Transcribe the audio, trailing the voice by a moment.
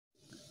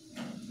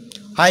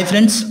Hi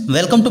friends,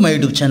 welcome to my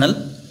YouTube channel.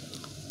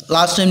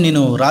 Last time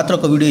నేను రాత్రి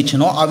ఒక వీడియో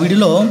ఇచ్చాను. ఆ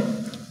వీడియోలో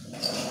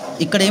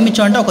ఇక్కడ ఏమి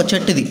ఇచ్చామంటే ఒక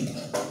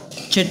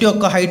చెట్టు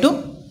యొక్క హైటు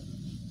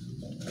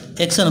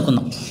ఎక్స్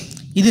అనుకుందాం.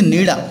 ఇది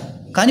నీడ,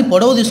 కానీ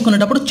పొడవు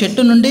తీసుకునేటప్పుడు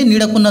చెట్టు నుండి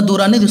నీడకున్న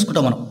దూరాన్ని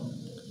తీసుకుంటాం మనం.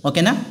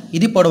 ఓకేనా?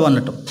 ఇది పొడవు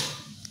అన్నట్టు.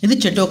 ఇది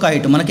చెట్టు యొక్క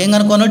హైట్. మనకేం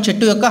కనుక్కున్నాడు?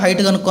 చెట్టు యొక్క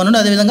హైట్ కనుక్కున్నాడు.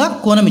 అదేవిధంగా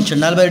కోణం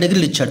ఇచ్చాడు, 45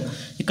 డిగ్రీలు ఇచ్చాడు.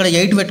 ఇక్కడ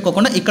 8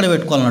 పెట్టుకోకుండా ఇక్కడ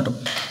పెట్టుకోవాలన్నట్టు.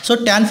 సో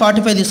tan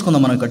 45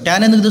 తీసుకుందాం. మనం ఇక్కడ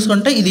tan ఎందుకు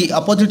తీసుకుంటే ఇది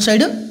అపోజిట్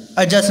సైడ్,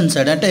 అడ్జాసెంట్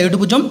సైడ్, అంటే ఎటు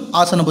భుజం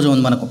ఆసన భుజం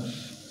ఉంది మనకు,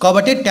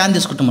 కాబట్టి tan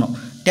తీసుకుంటాం మనం.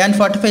 tan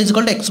 45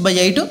 =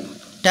 x/8.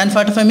 tan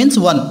 45 means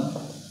 1.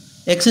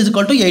 x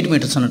 = 8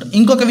 metres అన్నట్టు.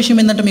 ఇంకొక విషయం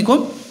ఏంటంటే, మీకు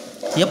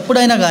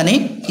ఎప్పుడైనా కానీ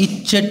ఈ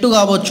చెట్టు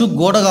కావచ్చు,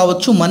 గోడ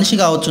కావచ్చు, మనిషి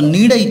కావచ్చు,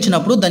 నీడ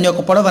ఇచ్చినప్పుడు దాని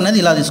యొక్క పొడవు అనేది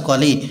ఇలా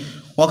తీసుకోవాలి.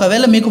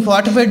 ఒకవేళ మీకు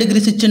 45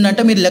 డిగ్రీస్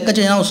ఇచ్చిందంటే మీరు లెక్క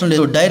చేయడం అవసరం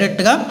లేదు.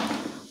 డైరెక్ట్గా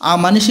ఆ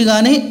మనిషి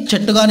కానీ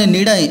చెట్టు కానీ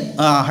నీడ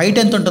హైట్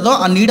ఎంత ఉంటుందో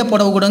ఆ నీడ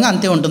పొడవు కూడా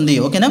అంతే ఉంటుంది.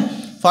 ఓకేనా?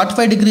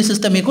 45 డిగ్రీస్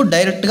ఇస్తే మీకు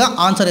డైరెక్ట్గా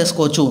ఆన్సర్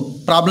వేసుకోవచ్చు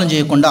ప్రాబ్లం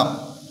చేయకుండా.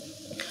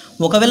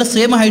 ఒకవేళ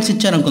సేమ్ హైట్స్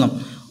ఇచ్చారనుకుందాం,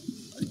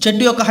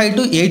 చెట్టు యొక్క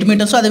హైట్ 8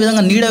 మీటర్స్,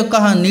 అదేవిధంగా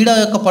నీడ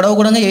యొక్క పొడవు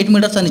కూడా 8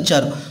 మీటర్స్ అని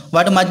ఇచ్చారు.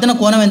 వాటి మధ్యన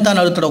కోణం ఎంత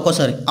అని అడుగుతాడు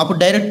ఒక్కోసారి. అప్పుడు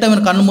డైరెక్ట్గా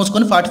మీరు కన్ను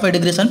మూసుకొని 45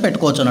 డిగ్రీస్ అని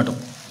పెట్టుకోవచ్చు అన్నట్టు.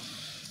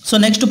 సో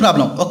నెక్స్ట్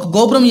ప్రాబ్లం, ఒక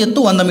గోపురం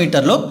ఎత్తు 100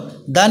 మీటర్లు,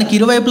 దానికి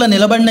ఇరువైపులా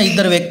నిలబడిన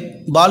ఇద్దరు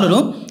బాలురు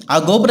ఆ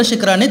గోపుర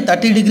శిఖరాన్ని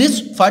 30 డిగ్రీస్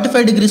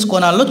 45 డిగ్రీస్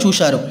కోణాల్లో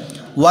చూశారు.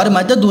 వారి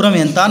మధ్య దూరం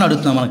ఎంత అని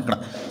అడుగుతున్నాం మనకి ఇక్కడ.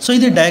 సో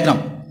ఇది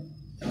డయాగ్రామ్.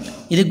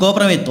 ఇది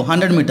గోపురం ఎత్తు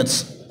 100 మీటర్స్.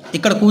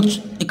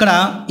 ఇక్కడ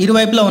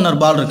ఇరువైపులా ఉన్నారు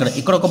బాలుడు.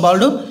 ఇక్కడ ఒక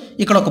బాలుడు,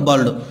 ఇక్కడ ఒక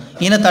బాలుడు.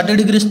 ఈయన 30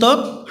 డిగ్రీస్తో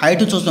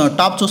హైట్ చూస్తున్నాడు,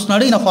 టాప్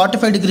చూస్తున్నాడు. ఈయన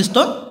 45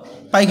 డిగ్రీస్తో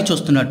పైకి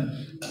చూస్తున్నాడు.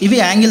 ఇవి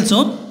యాంగిల్స్.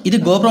 ఇది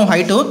గోపురం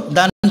హైటు.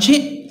 దాని నుంచి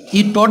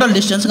ఈ టోటల్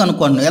డిస్టెన్స్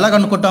కనుక్కోండి. ఎలా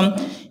కనుక్కుంటాం?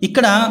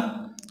 ఇక్కడ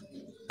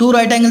 2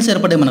 రైట్ యాంగిల్స్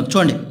ఏర్పడ్డాయి మనకు.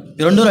 చూడండి,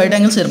 2 రైట్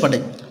యాంగిల్స్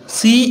ఏర్పడ్డాయి.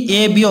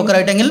 సిఏబి ఒక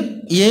రైట్ యాంగిల్,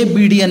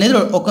 ఏబిడి అనేది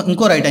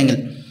ఇంకో రైట్ యాంగిల్.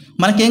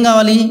 మనకేం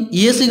కావాలి?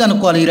 ఏసీ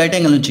కనుక్కోవాలి. ఈ రైట్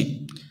యాంగిల్ నుంచి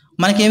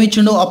మనకేమి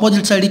ఇచ్చిండు?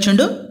 ఆపోజిట్ సైడ్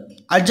ఇచ్చిండు,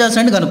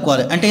 అడ్జాసెంట్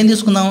కనుక్కోవాలి. అంటే ఏం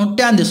తీసుకుందాం?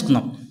 tan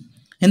తీసుకుందాం.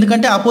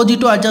 ఎందుకంటే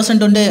అపోజిట్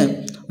అడ్జాసెంట్ ఉండే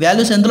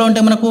వాల్యూస్ ఎందులో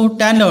ఉంటాయి? మనకు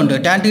ట్యాన్లో ఉంటాయి.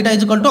 tan θ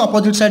 =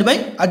 opposite side by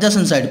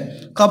adjacent side,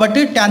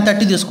 కాబట్టి tan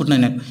 30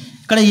 తీసుకుంటున్నాను నేను.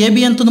 ఇక్కడ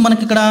ఏబి ఎంత ఉంది?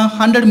 మనకి ఇక్కడ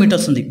 100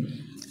 మీటర్స్ ఉంది.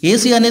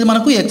 ఏసీ అనేది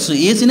మనకు ఎక్స్,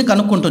 ఏసీని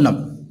కనుక్కుంటున్నాం.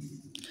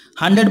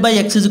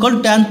 100/x =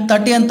 tan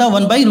 30 ఎంత?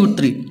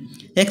 1/√3.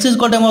 x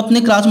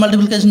ఏమవుతుంది? క్రాస్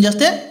మల్టిప్లికేషన్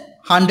చేస్తే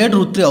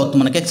 100√3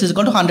 అవుతుంది మనకి. x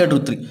 =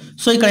 100√3.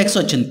 సో ఇక్కడ x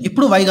వచ్చింది.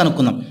 ఇప్పుడు y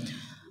కనుక్కుందాం.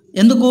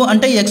 ఎందుకు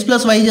అంటే x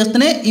 + y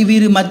చేస్తేనే ఈ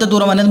వీరి మధ్య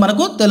దూరం అనేది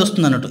మనకు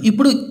తెలుస్తుంది అన్నట్టు.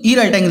 ఇప్పుడు ఈ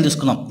రైట్ యాంగిల్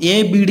తీసుకుందాం.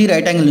 ఏబిడి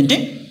రైట్ యాంగిల్ నుంచి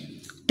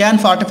tan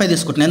 45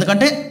 తీసుకుంటున్నాం,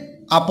 ఎందుకంటే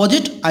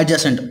opposite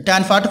adjacent.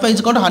 tan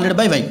 45 =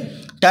 100/y.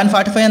 tan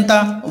 45 ఎంత?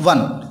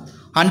 1.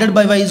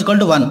 100/y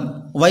 = 1.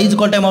 y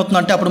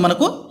ఏమవుతుందంటే అప్పుడు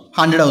మనకు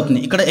 100 అవుతుంది.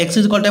 ఇక్కడ x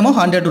ఏమో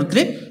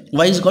 100√3,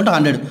 y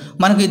 100.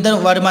 మనకు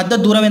వారి మధ్య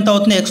దూరం ఎంత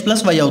అవుతుంది? x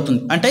 + y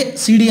అవుతుంది. అంటే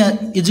CD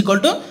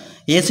 =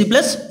 AC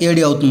 + AD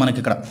అవుతుంది మనకి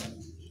ఇక్కడ.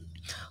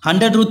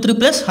 100√3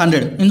 +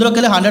 100. ఇందులోకి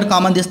వెళ్ళి 100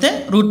 కామన్ తీస్తే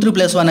 √3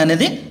 + 1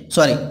 అనేది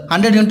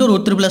 100 ×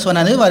 √3 + 1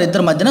 అనేది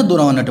వారిద్దరి మధ్యన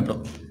దూరం అన్నట్టు. ఇప్పుడు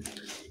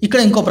ఇక్కడ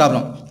ఇంకో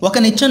ప్రాబ్లం. ఒక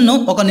నిచ్చెనను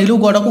ఒక నిలువు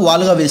గోడకు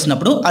వాలుగా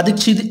వేసినప్పుడు అది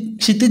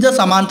క్షితిజ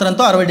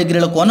సమాంతరంతో 60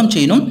 డిగ్రీల కోణం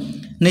చేయను.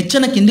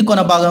 నిచ్చెన కింది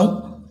కొన భాగం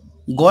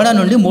గోడ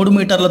నుండి 3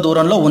 మీటర్ల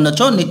దూరంలో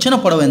ఉన్నచో నిచ్చెన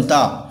పొడవు ఎంత?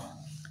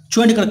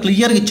 చూడండి, ఇక్కడ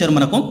క్లియర్గా ఇచ్చారు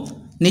మనకు.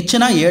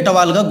 నిచ్చెన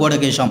ఏటవాలుగా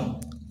గోడకేశాం.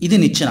 ఇది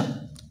నిచ్చెన,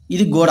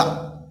 ఇది గోడ.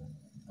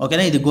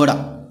 ఓకేనా? ఇది గోడ.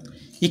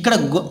 ఇక్కడ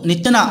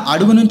నిచ్చెన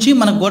అడుగు నుంచి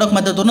మన గోడకు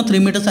మధ్య దూరం 3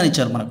 మీటర్స్ అని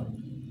ఇచ్చారు మనకు.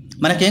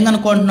 మనకేం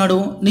కనుక్కుంటున్నాడు?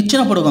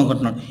 నిచ్చెన పొడవు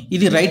అనుకుంటున్నాడు.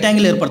 ఇది రైట్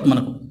యాంగిల్ ఏర్పడుతుంది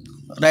మనకు.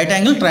 రైట్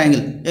యాంగిల్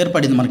ట్రయాంగిల్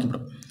ఏర్పడింది మనకి.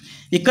 ఇప్పుడు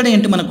ఇక్కడ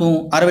ఏంటి? మనకు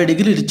 60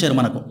 డిగ్రీలు ఇచ్చారు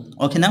మనకు.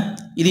 ఓకేనా?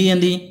 ఇది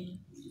ఏంది?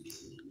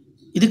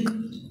 ఇది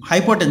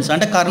హైపోటెన్స్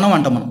అంటే కర్ణం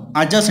అంటాం మనం.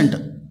 అడ్జసెంట్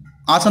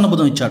ఆసన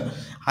భుజం ఇచ్చాడు.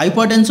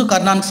 హైపోటెన్స్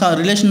కర్ణానికి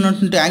రిలేషన్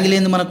ఉన్నటువంటి యాంగిల్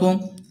ఏంది మనకు?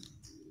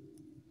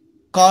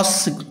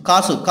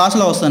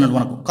 కాసులో వస్తుంది అన్నట్టు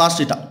మనకు. cos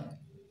θ.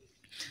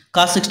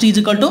 cos 60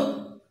 =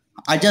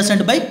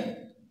 adjacent by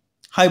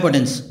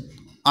hypotenuse,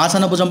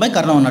 ఆసన భుజం బై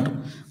కర్ణం అన్నట్టు.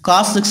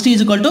 cos 60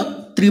 =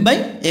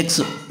 3/x.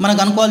 మనకు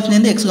అనుకోవాల్సింది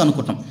ఏంది? x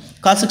అనుకుంటాం.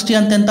 cos 60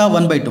 అంత ఎంత?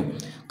 1/2.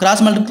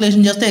 క్రాస్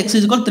మల్టిప్లికేషన్ చేస్తే x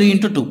 = 3 ×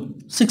 2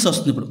 6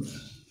 వస్తుంది. ఇప్పుడు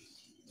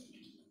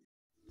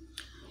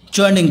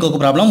చూడండి, ఇంకొక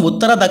ప్రాబ్లం.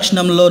 ఉత్తర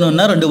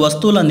దక్షిణంలోనున్న 2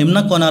 వస్తువుల నిమ్న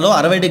కోణాలు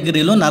 60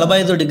 డిగ్రీలు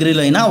 45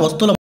 డిగ్రీలు అయిన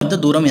వస్తువుల మధ్య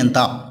దూరం ఎంత?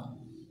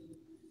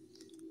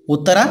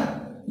 ఉత్తర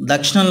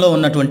దక్షిణంలో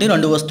ఉన్నటువంటి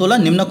 2 వస్తువుల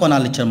నిమ్న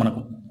కోణాలు ఇచ్చారు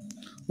మనకు.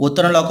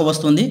 ఉత్తరంలో ఒక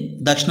వస్తువు ఉంది,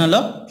 దక్షిణంలో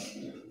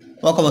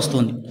ఒక వస్తువు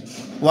ఉంది.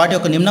 వాటి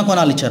యొక్క నిమ్న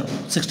కోణాలు ఇచ్చారు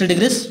 60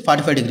 డిగ్రీస్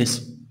 45 డిగ్రీస్.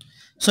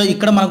 సో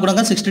ఇక్కడ మనకు కూడా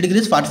 60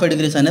 డిగ్రీస్ 45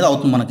 డిగ్రీస్ అనేది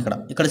అవుతుంది మనకి.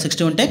 ఇక్కడ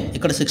 60 ఉంటే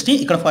ఇక్కడ 60,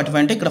 ఇక్కడ 45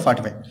 అంటే ఇక్కడ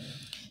 45.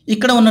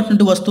 ఇక్కడ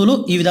ఉన్నటువంటి వస్తువులు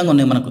ఈ విధంగా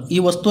ఉన్నాయి మనకు. ఈ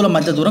వస్తువుల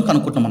మధ్య దూరం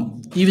కనుక్కుంటాం మనం.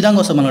 ఈ విధంగా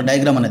వస్తుంది మనకు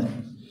డయాగ్రామ్ అనేది.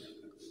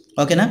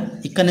 ఓకేనా?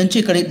 ఇక్కడ నుంచి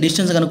ఇక్కడ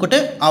డిస్టెన్స్ కనుక్కుంటే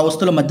ఆ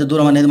వస్తువుల మధ్య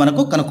దూరం అనేది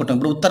మనకు కనుక్కుంటాం.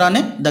 ఇప్పుడు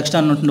ఉత్తరాన్ని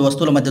దక్షిణాన్ని ఉన్నటువంటి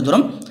వస్తువుల మధ్య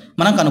దూరం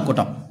మనం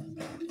కనుక్కుంటాం.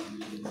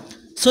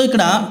 సో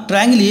ఇక్కడ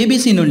ట్రయాంగిల్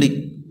ఏబిసి నుండి,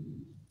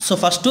 సో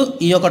ఫస్ట్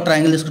ఈ యొక్క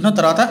ట్రయాంగిల్ తీసుకుంటాం,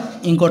 తర్వాత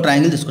ఇంకో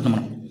ట్రయాంగిల్ తీసుకుంటాం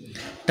మనం.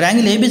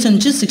 ట్రయాంగిల్ ఏబిసి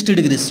నుంచి 60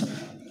 డిగ్రీస్.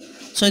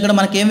 సో ఇక్కడ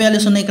మనకి ఏం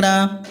వాల్యూస్ ఉన్నాయి, ఇక్కడ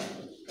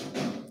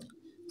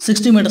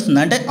 60 మీటర్స్ ఉంది,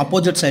 అంటే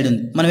అపోజిట్ సైడ్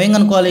ఉంది. మనం ఏం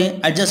కనుక్కోవాలి,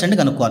 అడ్జసెంట్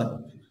కనుక్కోవాలి.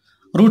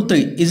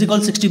 √3 is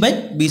equal 60 by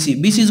BC.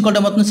 BC is equal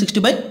ఏమవుతుంది,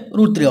 60 బై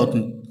 √3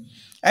 అవుతుంది.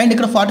 అండ్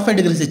ఇక్కడ 45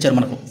 డిగ్రీస్ ఇచ్చారు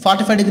మనకు.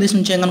 45 డిగ్రీస్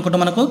నుంచి ఏం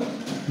కనుక్కుంటాం, మనకు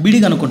బీడీ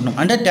కనుక్కుంటున్నాం.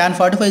 అంటే tan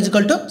 45 is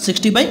equal to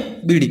 60 by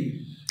beedi.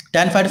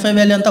 tan 45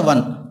 value అంతా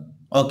 1.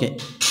 ఓకే,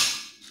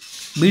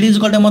 బీడీ ఈజ్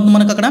ఈక్వల్ ఏమవుతుంది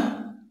మనకు అక్కడ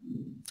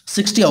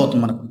 60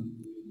 అవుతుంది. మనకు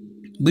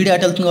బీడీ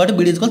అటు వెళ్తుంది కాబట్టి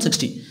బీడీ ఈజ్ ఈక్వల్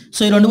 60.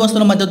 సో ఈ రెండు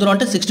వస్తువుల మధ్య దూరం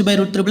అంటే 60 బై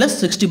 √3 ప్లస్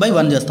 60 బై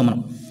 1 చేస్తాం మనం.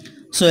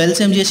 సో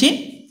ఎల్సిఎం చేసి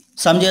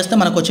సమ్ చేస్తే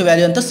మనకు వచ్చే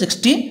వాల్యూ అంతా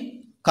 60,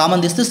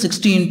 కామన్ తీస్తే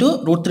 60 ఇంటూ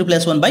 √3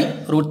 ప్లస్ 1 బై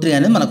 √3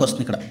 అనేది మనకు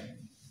వస్తుంది ఇక్కడ.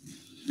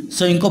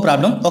 సో ఇంకో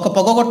ప్రాబ్లం, ఒక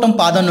పొగగొట్టం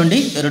పాదం నుండి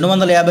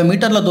 250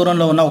 మీటర్ల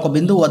దూరంలో ఉన్న ఒక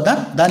బిందువు వద్ద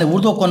దాని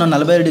ఊర్ధ్వ కోణం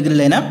 45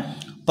 డిగ్రీలైన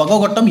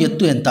పొగగొట్టం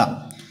ఎత్తు ఎంత?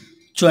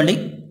 చూడండి,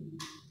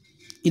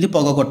 ఇది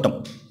పొగగొట్టం.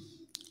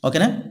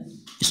 ఓకేనా,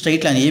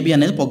 స్ట్రైట్ లైన్ ఏబి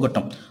అనేది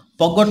పొగగొట్టం.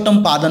 పొగగొట్టం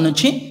పాదం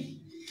నుంచి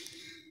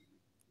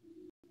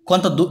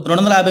కొంత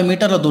 250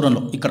 మీటర్ల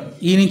దూరంలో, ఇక్కడ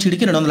ఈ నుంచి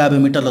ఇడికి 250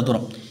 మీటర్ల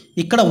దూరం.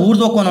 ఇక్కడ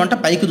ఊర్ధ్వ కోణం అంటే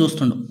పైకి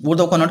చూస్తుండు,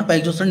 ఊర్ధ్వ కోణం అంటే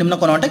పైకి చూస్తుండు, నిమ్న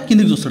కోణం అంటే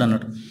కిందికి చూస్తాడు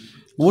అన్నట్టు.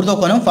 ఊర్ధ్వ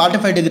కోణం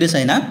 45 డిగ్రీస్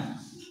అయినా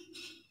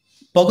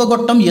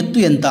పొగగొట్టం ఎత్తు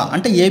ఎంత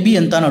అంటే ఏబి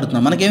ఎంత అని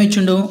అడుగుతున్నాడు. మనకేమి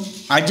ఇచ్చిండు,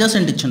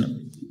 అడ్జసెంట్ ఇచ్చిండు.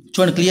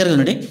 చూడండి క్లియర్గా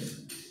ఉండండి,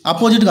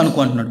 అపోజిట్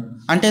కనుక్కుంటున్నాడు.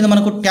 అంటే ఇది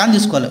మనకు ట్యాన్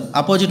తీసుకోవాలి,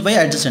 అపోజిట్ బై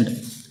అడ్జసెంట్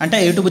అంటే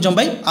ఎటు భుజం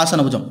బై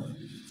ఆసన భుజం.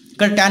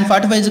 ఇక్కడ tan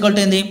 45 ఈజ్ ఈక్వల్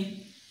టు ఏంది,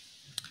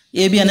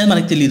 ఏబి అనేది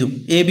మనకు తెలియదు.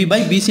 ఏబి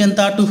బై బీసీ ఎంత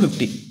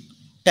 250.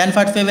 tan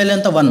 45 వాల్యూ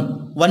ఎంత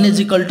 1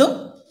 is equal to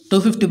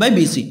 250 by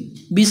BC.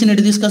 బీసీని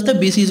ఇటు తీసుకొస్తే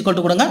బీసీ ఈజ్ ఈక్వల్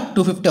టు కూడా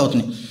 250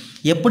 అవుతుంది.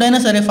 ఎప్పుడైనా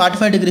సరే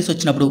 45 డిగ్రీస్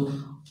వచ్చినప్పుడు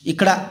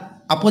ఇక్కడ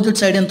అపోజిట్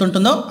సైడ్ ఎంత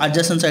ఉంటుందో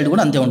అడ్జసెంట్ సైడ్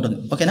కూడా అంతే ఉంటుంది.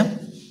 ఓకేనా,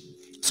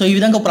 సో ఈ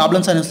విధంగా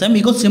ప్రాబ్లమ్స్ అని వస్తాయి.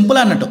 మీకు సింపుల్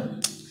అన్నట్టు,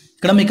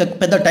 ఇక్కడ మీకు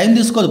పెద్ద టైం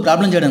తీసుకోదు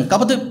ప్రాబ్లం చేయడానికి.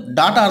 కాకపోతే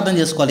డాటా అర్థం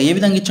చేసుకోవాలి. ఏ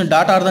విధంగా ఇచ్చిన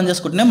డాటా అర్థం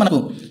చేసుకుంటేనే మనకు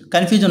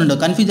కన్ఫ్యూజన్ ఉండదు.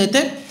 కన్ఫ్యూజ్ అయితే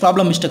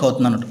ప్రాబ్లం మిస్టేక్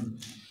అవుతుంది అన్నట్టు.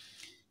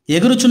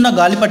 ఎగురుచున్న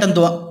గాలిపటం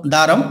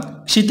దారం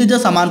క్షితిజ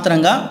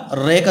సమాంతరంగా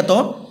రేఖతో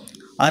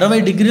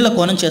 60 డిగ్రీల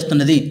కోణం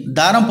చేస్తున్నది.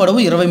 దారం పొడవు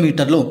 20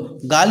 మీటర్లు.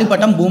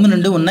 గాలిపటం భూమి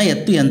నుండి ఉన్న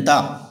ఎత్తు ఎంత?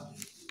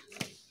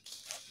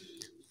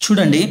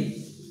 చూడండి,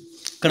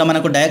 ఇక్కడ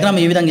మనకు డయాగ్రామ్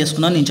ఏ విధంగా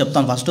వేసుకున్నాను నేను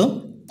చెప్తాను. ఫస్ట్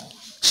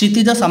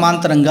క్షితిజ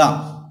సమాంతరంగా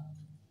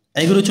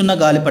ఎగురుచున్న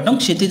గాలిపటం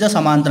క్షితిజ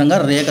సమాంతరంగా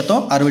రేఖతో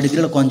 60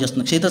 డిగ్రీల కోణం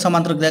చేస్తుంది. క్షితిజ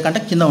సమాంతర రేఖ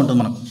అంటే కింద ఉంటుంది,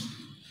 మనం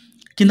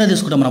కింద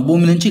తీసుకుంటాం. మనం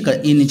భూమి నుంచి ఇక్కడ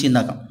ఈ నుంచి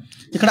ఇందాక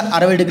ఇక్కడ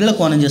 60 డిగ్రీల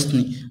కోణం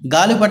చేస్తుంది.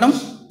 గాలిపటం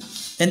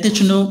ఎంత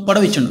ఇచ్చిండు,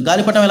 పొడవు ఇచ్చిండు.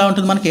 గాలిపటం ఎలా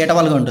ఉంటుంది, మనకి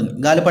ఏటవాలుగా ఉంటుంది.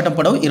 గాలిపటం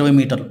పొడవు 20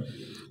 మీటర్లు.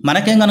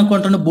 మనకేం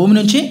కనుక్కుంటుండు, భూమి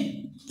నుంచి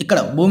ఇక్కడ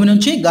భూమి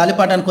నుంచి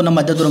గాలిపటానికి ఉన్న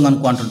మధ్య దూరం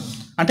కనుక్కుంటుండు,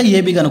 అంటే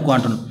ఏబి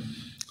కనుక్కుంటుండు.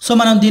 సో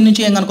మనం దీని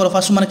నుంచి ఏం కనుక్కోవాలి,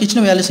 ఫస్ట్ మనకి ఇచ్చిన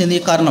వాల్యూస్ ఏంది,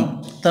 కర్ణం,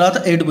 తర్వాత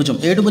ఏటు భుజం.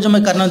 ఏటు భుజం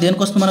కర్ణం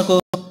దేనికి వస్తుంది, మనకు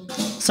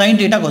sin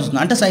θకి వస్తుంది.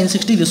 అంటే sin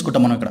 60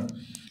 తీసుకుంటాం మనం. ఇక్కడ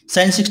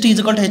sin 60 is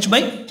equal to h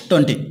by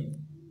 20.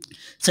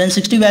 sin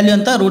 60 value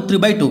అంతా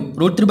 √3/2.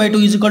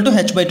 √3/2 is equal to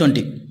h by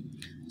 20.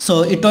 So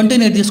ఈ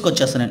 20ని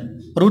తీసుకొచ్చేస్తాను నేను.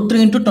 √3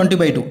 ఇంటూ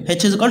 20/2,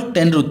 h ఈజ్ ఈక్వల్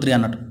 10√3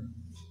 అన్నట్టు.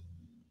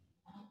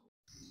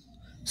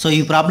 సో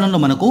ఈ ప్రాబ్లంలో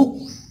మనకు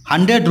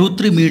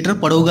 100√3 మీటర్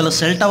పొడవు గల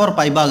సెల్ టవర్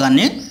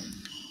పైభాగాన్ని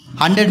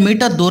 100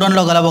 మీటర్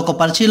దూరంలో గల ఒక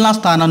పరిశీలనా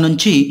స్థానం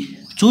నుంచి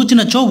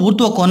చూచినచో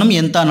ఊర్ధ్వ కోణం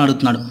ఎంత అని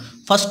అడుగుతున్నాడు.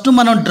 ఫస్ట్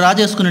మనం డ్రా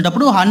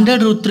చేసుకునేటప్పుడు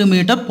 100√3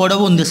 మీటర్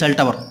పొడవు ఉంది సెల్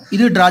టవర్,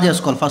 ఇది డ్రా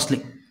చేసుకోవాలి. ఫస్ట్లీ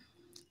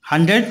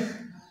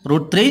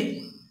 100√3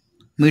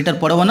 మీటర్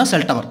పొడవు ఉన్న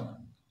సెల్ టవర్.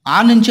 ఆ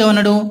నుంచి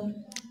ఏమన్నాడు,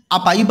 ఆ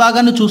పై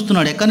భాగాన్ని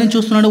చూస్తున్నాడు. ఎక్కడి నుంచి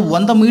చూస్తున్నాడు,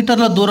 100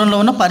 మీటర్ల దూరంలో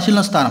ఉన్న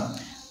పరిశీలన స్థానం.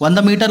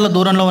 100 మీటర్ల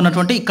దూరంలో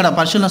ఉన్నటువంటి ఇక్కడ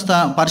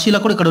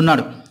పరిశీలకుడు ఇక్కడ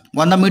ఉన్నాడు.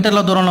 100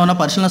 మీటర్ల దూరంలో ఉన్న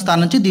పరిశీలన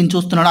స్థానం నుంచి దీన్ని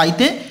చూస్తున్నాడు.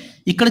 అయితే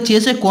ఇక్కడ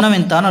చేసే కోణం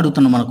ఎంత అని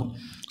అడుగుతున్నాం మనకు.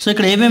 సో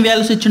ఇక్కడ ఏమేమి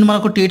వాల్యూస్ ఇచ్చిండు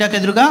మనకు, టీటాకి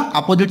ఎదురుగా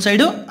అపోజిట్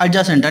సైడ్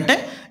అడ్జసెంట్ అంటే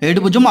ఏడు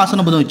భుజం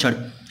ఆసన భుజం ఇచ్చాడు.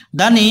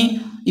 దాన్ని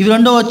ఇవి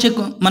రెండో వచ్చే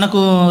మనకు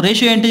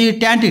రేషియో ఏంటి,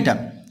 tan θ.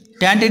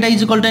 tan θ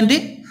is equal to ఏంటి,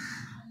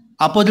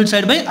 opposite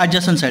side by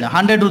adjacent side.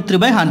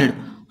 100√3/100.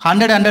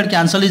 100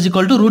 cancel is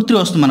equal to √3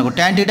 వస్తుంది మనకు.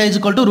 tan θ is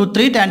equal to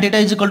 √3. tan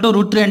θ is equal to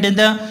 √3 అంటే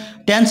ఎంత,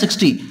 tan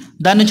 60.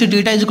 దాని నుంచి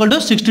θ ఈజ్ ఈక్వల్ టు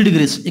 60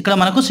 డిగ్రీస్. ఇక్కడ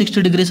మనకు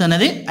 60 డిగ్రీస్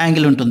అనేది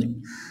యాంగిల్ ఉంటుంది.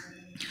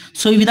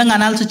 సో ఈ విధంగా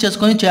అనాలిసిస్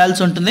చేసుకొని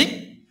చేయాల్సి ఉంటుంది.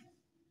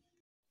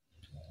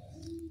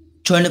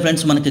 చూడండి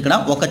ఫ్రెండ్స్, మనకి ఇక్కడ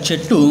ఒక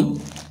చెట్టు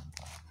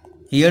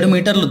 7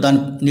 మీటర్లు దాని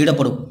నీడ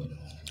పొడవు.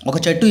 ఒక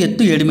చెట్టు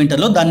ఎత్తు 7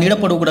 మీటర్లు, దాని నీడ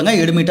పొడవు కూడా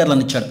 7 మీటర్లు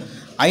అని ఇచ్చాడు.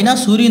 అయినా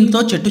సూర్యునితో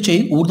చెట్టు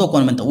చేయి ఊర్ధ్వ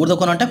కోణం ఎంత? ఊర్ధ్వ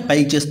కోణం అంటే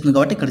పైకి చేస్తుంది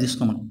కాబట్టి ఇక్కడ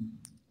తీసుకున్నాం.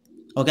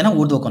 ఓకేనా,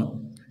 ఊర్ధ్వ కోణం.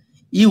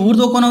 ఈ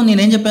ఊర్ధ్వ కోణం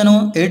నేనేం చెప్పాను,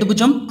 ఏటు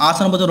భుజం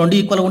ఆసన భుజం రెండు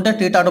ఈక్వల్గా ఉంటే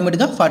టీటా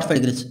ఆటోమేటిక్గా 45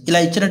 డిగ్రీస్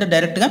ఇలా ఇచ్చినట్టే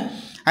డైరెక్ట్గా.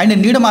 అండ్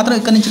నీడ మాత్రం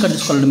ఇక్కడ నుంచి ఇక్కడ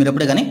తీసుకోవాలి మీరు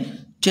ఎప్పుడే కానీ.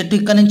 చెట్టు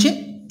ఇక్కడ నుంచి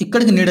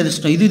ఇక్కడికి నీడ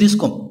తీసుకున్నాం, ఇది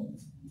తీసుకోం.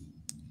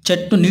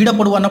 చెట్టు నీడ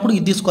పొడవు అన్నప్పుడు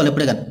ఇది తీసుకోవాలి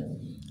ఎప్పుడే కానీ.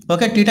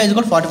 Okay, theta is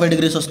equal 45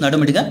 degrees వస్తుంది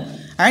ఆటోమేటిక్గా.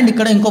 అండ్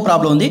ఇక్కడ ఇంకో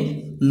ప్రాబ్లం ఉంది.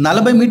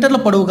 40 మీటర్ల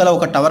పొడవు గల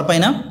ఒక టవర్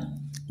పైన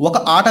ఒక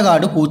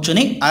ఆటగాడు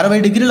కూర్చొని 60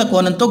 డిగ్రీల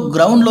కోణంతో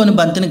గ్రౌండ్లోని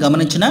బంతిని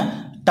గమనించిన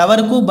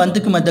టవర్కు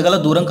బంతికి మధ్య గల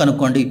దూరం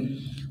కనుక్కోండి.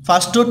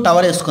 ఫస్ట్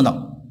టవర్ వేసుకుందాం.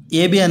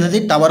 ఏబి అనేది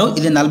టవరు,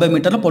 ఇది 40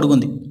 మీటర్ల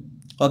పొడుగుంది.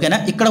 ఓకేనా,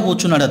 ఇక్కడ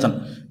కూర్చున్నాడు అతను.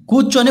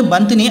 కూర్చొని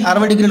బంతిని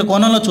 60 డిగ్రీల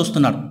కోణంలో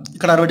చూస్తున్నాడు.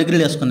 ఇక్కడ 60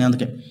 డిగ్రీలు వేసుకుంది.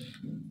 అందుకే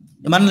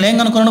మనం ఏం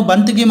కనుక్కున్నాడు,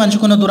 బంతికి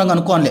మనిషికున్న దూరం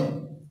కనుక్కోలే.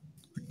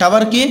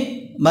 టవర్కి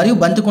మరియు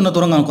బంతికి ఉన్న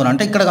దూరం కనుక్కున్నాడు,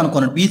 అంటే ఇక్కడ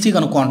కనుక్కున్నాడు, బీసీ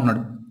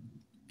కనుక్కుంటున్నాడు.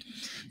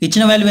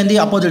 ఇచ్చిన వాల్యూ ఏంది?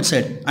 అపోజిట్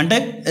సైడ్ అంటే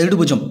ఎరుడు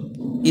భుజం.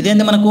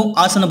 ఇదేంది మనకు?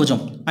 ఆసన భుజం.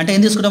 అంటే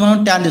ఏం తీసుకుంటాం మనం?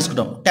 ట్యాన్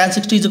తీసుకుంటాం. Tan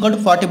 60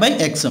 =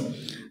 40/x.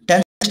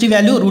 Tan 60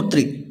 value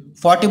 √3,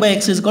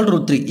 40/x =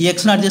 √3. ఈ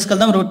x నాటి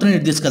తీసుకెళ్దాం, √3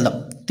 ఇటు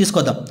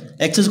తీసుకొద్దాం.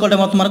 x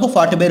మొత్తం మనకు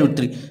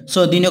 40/√3. సో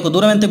దీని యొక్క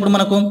దూరం ఎంత ఇప్పుడు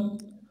మనకు?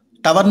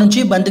 టవర్ నుంచి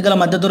బంతి గల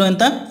మధ్య దూరం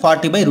ఎంత?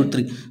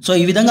 40/√3. సో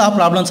ఈ విధంగా ఆ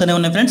ప్రాబ్లమ్స్ అనేవి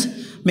ఉన్నాయి ఫ్రెండ్స్.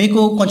 మీకు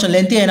కొంచెం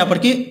లెంతీ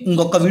అయినప్పటికీ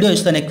ఇంకొక వీడియో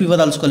ఇస్తాను, ఎక్కువ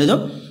ఇవ్వదలుచుకోలేదు.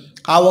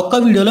 ఆ ఒక్క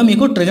వీడియోలో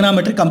మీకు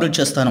ట్రిగనామెట్రీ కంప్లీట్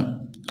చేస్తాను.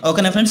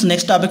 ఓకేనా ఫ్రెండ్స్?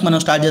 నెక్స్ట్ టాపిక్ మనం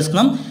స్టార్ట్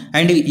చేసుకున్నాం.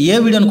 అండ్ ఏ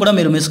వీడియోని కూడా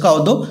మీరు మిస్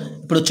కావద్దు.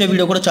 ఇప్పుడు వచ్చే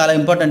వీడియో కూడా చాలా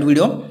important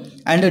video.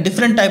 And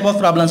different type of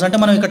problems, అంటే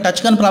మనం ఇక్కడ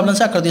టచ్ కాని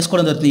ప్రాబ్లమ్స్ అక్కడ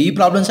తీసుకోవడం జరుగుతుంది. ఈ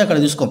ప్రాబ్లమ్స్ అక్కడ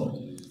తీసుకోం.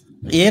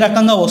 ఏ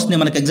రకంగా వస్తుంది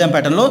మనకి ఎగ్జామ్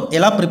ప్యాటర్న్లో,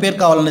 ఎలా ప్రిపేర్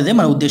కావాలనేది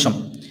మన ఉద్దేశం.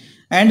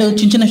 అండ్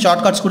చిన్న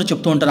షార్ట్ కట్స్ కూడా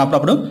చెప్తూ ఉంటాను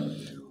అప్పుడప్పుడు.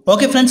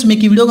 ఓకే ఫ్రెండ్స్,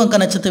 మీకు ఈ వీడియో కనుక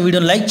నచ్చితే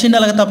వీడియోని లైక్ చేయండి,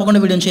 అలాగే తప్పకుండా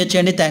వీడియోని షేర్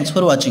చేయండి. Thanks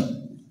for watching.